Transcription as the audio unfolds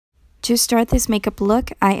To start this makeup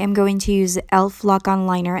look, I am going to use e.l.f. Lock-On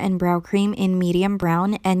Liner and Brow Cream in medium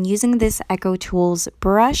brown, and using this Echo Tools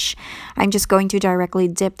brush, I'm just going to directly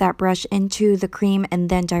dip that brush into the cream and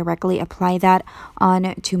then directly apply that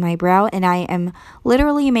onto my brow. And I am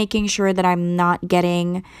literally making sure that I'm not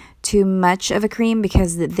getting too much of a cream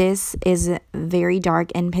because this is very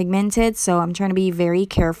dark and pigmented, so I'm trying to be very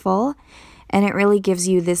careful. And it really gives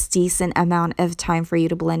you this decent amount of time for you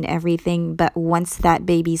to blend everything. But once that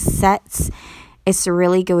baby sets, it's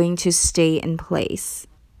really going to stay in place.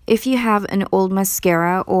 If you have an old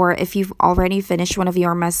mascara or if you've already finished one of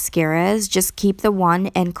your mascaras, just keep the one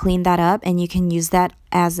and clean that up. And you can use that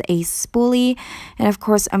as a spoolie. And of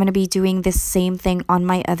course, I'm going to be doing the same thing on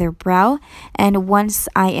my other brow. And once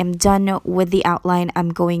I am done with the outline, I'm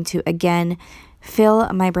going to again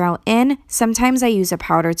fill my brow in. Sometimes I use a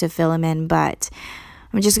powder to fill them in, but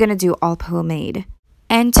I'm just gonna do all pomade.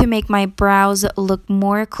 And to make my brows look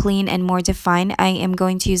more clean and more defined, I am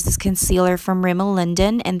going to use this concealer from Rimmel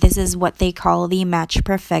London, and this is what they call the Match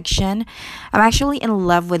Perfection. I'm actually in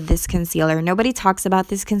love with this concealer. Nobody talks about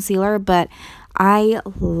this concealer, but I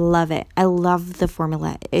love it. I love the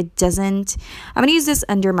formula. I'm gonna use this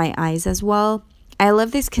under my eyes as well. I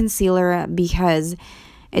love this concealer because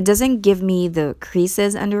it doesn't give me the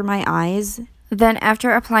creases under my eyes. Then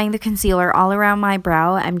after applying the concealer all around my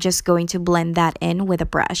brow, I'm just going to blend that in with a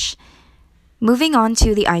brush. Moving on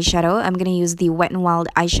to the eyeshadow, I'm going to use the Wet n Wild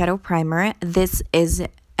eyeshadow primer. This is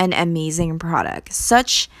an amazing product.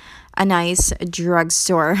 Such a nice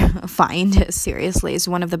drugstore find. Seriously, it's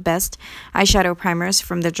one of the best eyeshadow primers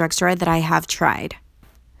from the drugstore that I have tried.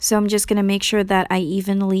 So I'm just going to make sure that I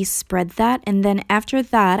evenly spread that. And then after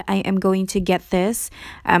that, I am going to get this.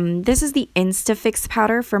 This is the Instafix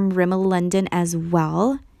powder from Rimmel London as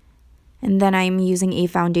well. And then I'm using a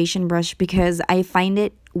foundation brush because I find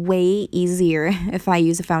it way easier if I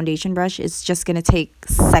use a foundation brush. It's just going to take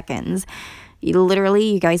seconds.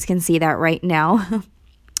 You guys can see that right now.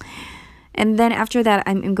 And then after that,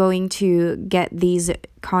 I'm going to get these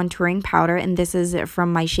contouring powder, and this is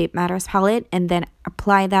from my Shape Matters palette, and then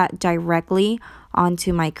apply that directly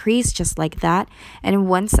onto my crease, just like that. And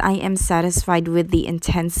once I am satisfied with the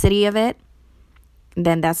intensity of it,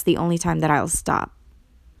 then that's the only time that I'll stop.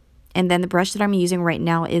 And then the brush that I'm using right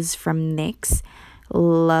now is from NYX.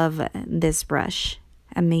 Love this brush.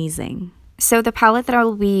 Amazing. So the palette that I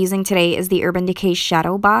will be using today is the Urban Decay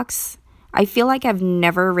Shadow Box. I feel like I've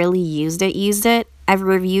never really used it. I've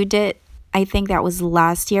reviewed it, I think that was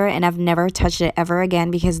last year, and I've never touched it ever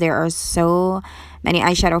again because there are so many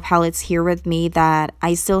eyeshadow palettes here with me that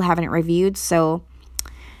I still haven't reviewed. So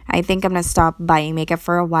I think I'm going to stop buying makeup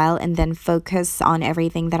for a while and then focus on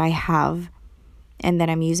everything that I have. And then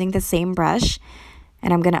I'm using the same brush,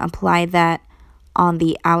 and I'm going to apply that on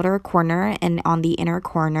the outer corner and on the inner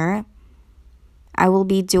corner. I will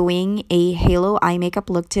be doing a halo eye makeup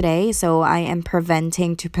look today, so I am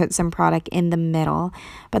preventing to put some product in the middle.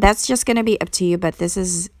 But that's just going to be up to you, but this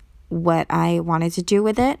is what I wanted to do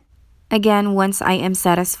with it. Again, once I am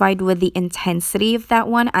satisfied with the intensity of that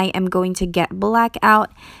one, I am going to get black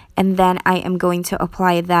out, and then I am going to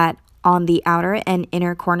apply that on the outer and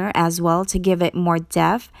inner corner as well to give it more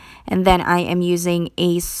depth. And then I am using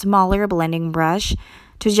a smaller blending brush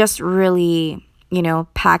to just really,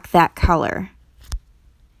 pack that color.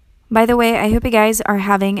 By the way, I hope you guys are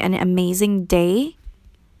having an amazing day.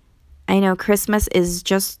 I know Christmas is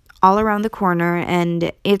just all around the corner, and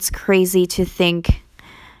it's crazy to think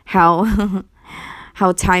how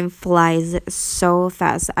time flies so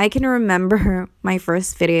fast. I can remember my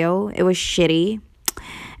first video. It was shitty.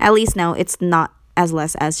 At least now it's not as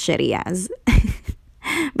less as shitty as.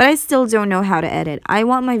 But I still don't know how to edit. I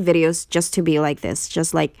want my videos just to be like this,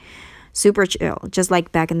 just like super chill, just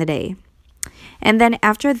like back in the day. And then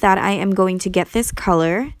after that, I am going to get this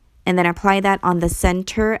color and then apply that on the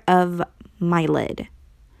center of my lid.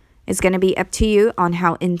 It's going to be up to you on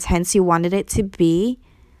how intense you wanted it to be,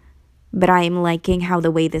 but I am liking how the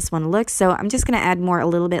way this one looks. So I'm just going to add more a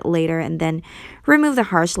little bit later and then remove the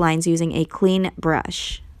harsh lines using a clean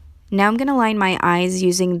brush. Now I'm going to line my eyes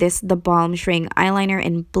using the Balm Shrink eyeliner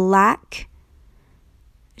in black.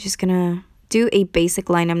 Just going to do a basic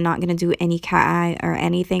line. I'm not going to do any cat eye or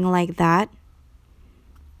anything like that.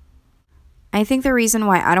 I think the reason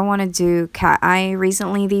why I don't want to do cat eye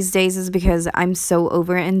recently these days is because I'm so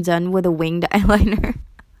over and done with a winged eyeliner.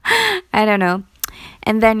 I don't know.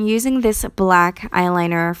 And then using this black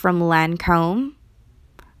eyeliner from Lancome,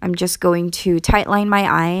 I'm just going to tightline my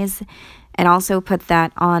eyes and also put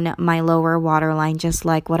that on my lower waterline, just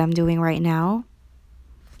like what I'm doing right now.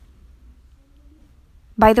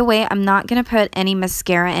 By the way, I'm not going to put any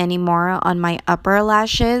mascara anymore on my upper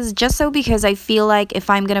lashes, just so because I feel like if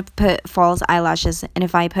I'm going to put false eyelashes and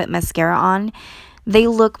if I put mascara on, they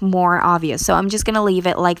look more obvious. So I'm just going to leave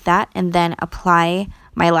it like that and then apply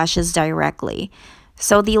my lashes directly.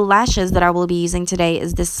 So the lashes that I will be using today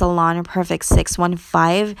is this Salon Perfect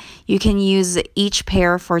 615. You can use each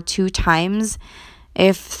pair for 2 times.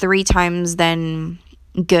 If 3 times, then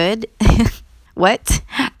good. What?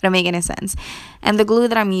 Don't make any sense. And the glue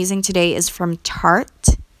that I'm using today is from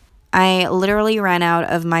Tarte. I literally ran out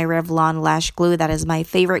of my Revlon lash glue. That is my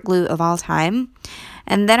favorite glue of all time.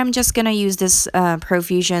 And then I'm just going to use this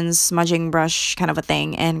Profusion smudging brush kind of a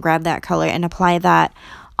thing and grab that color and apply that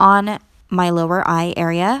on my lower eye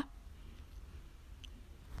area.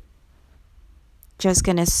 Just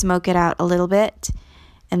going to smoke it out a little bit.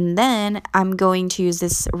 And then I'm going to use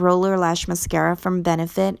this roller lash mascara from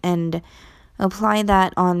Benefit and apply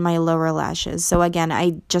that on my lower lashes. So again,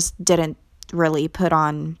 I just didn't really put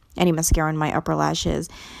on any mascara on my upper lashes.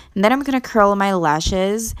 And then I'm going to curl my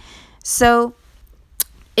lashes. So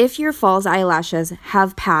if your false eyelashes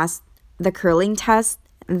have passed the curling test,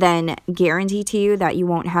 then guarantee to you that you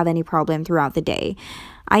won't have any problem throughout the day.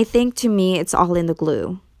 I think to me, it's all in the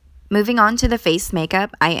glue. Moving on to the face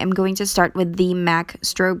makeup, I am going to start with the MAC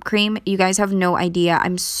Strobe Cream. You guys have no idea.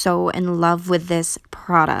 I'm so in love with this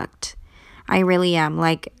product. I really am.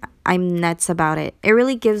 Like, I'm nuts about it. It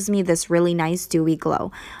really gives me this really nice dewy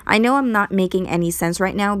glow. I know I'm not making any sense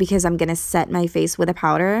right now because I'm going to set my face with a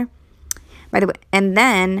powder. By the way, and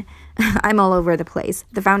then I'm all over the place.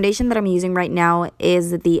 The foundation that I'm using right now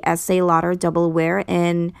is the Estee Lauder Double Wear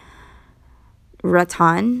in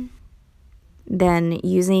Rattan. Then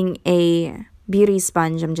using a beauty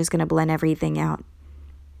sponge, I'm just going to blend everything out.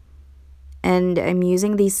 And I'm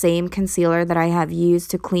using the same concealer that I have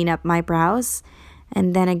used to clean up my brows.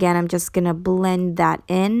 And then again, I'm just going to blend that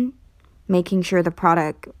in, making sure the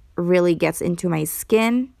product really gets into my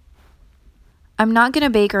skin. I'm not going to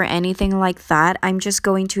bake or anything like that. I'm just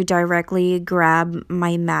going to directly grab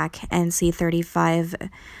my MAC NC35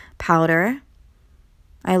 powder.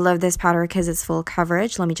 I love this powder because it's full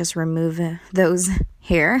coverage. Let me just remove those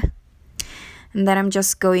here. And then I'm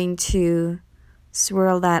just going to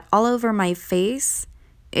swirl that all over my face.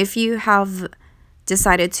 If you have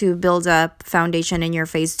decided to build up foundation in your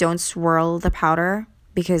face, don't swirl the powder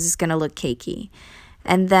because it's going to look cakey.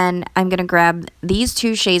 And then I'm going to grab these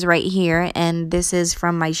 2 shades right here. And this is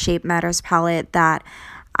from my Shape Matters palette that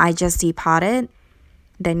I just depotted.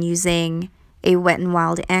 Then using a Wet n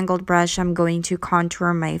Wild angled brush, I'm going to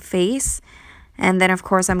contour my face. And then, of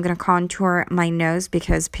course, I'm going to contour my nose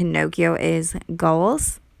because Pinocchio is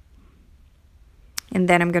goals. And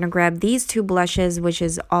then I'm going to grab these 2 blushes, which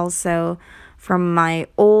is also from my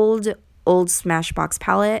old Smashbox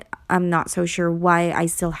palette. I'm not so sure why I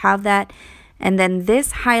still have that. And then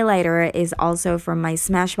this highlighter is also from my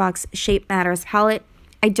Smashbox Shape Matters palette.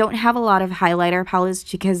 I don't have a lot of highlighter palettes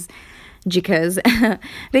because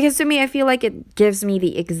to me, I feel like it gives me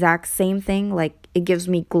the exact same thing. Like, it gives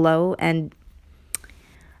me glow, and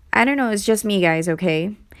I don't know, it's just me, guys,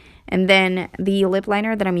 okay? And then the lip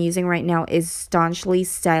liner that I'm using right now is Staunchly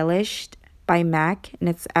Stylish by MAC, and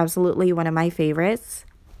it's absolutely one of my favorites.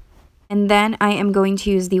 And then I am going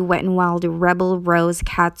to use the Wet n Wild Rebel Rose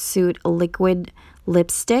Catsuit Liquid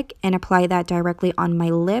Lipstick and apply that directly on my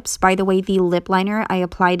lips. By the way, the lip liner, I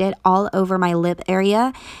applied it all over my lip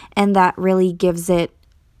area, and that really gives it,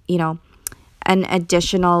 you know, an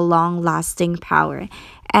additional long-lasting power.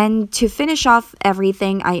 And to finish off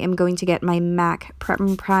everything, I am going to get my MAC Prep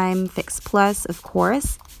and Prime Fix Plus, of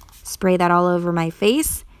course. Spray that all over my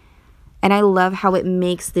face. And I love how it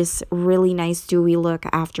makes this really nice dewy look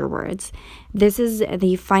afterwards. This is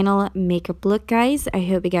the final makeup look, guys. I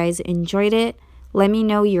hope you guys enjoyed it. Let me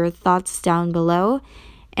know your thoughts down below.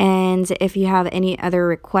 And if you have any other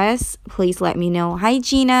requests, please let me know. Hi,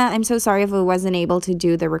 Gina. I'm so sorry if I wasn't able to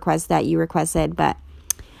do the request that you requested, but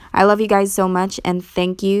I love you guys so much, and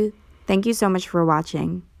thank you. Thank you so much for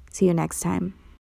watching. See you next time.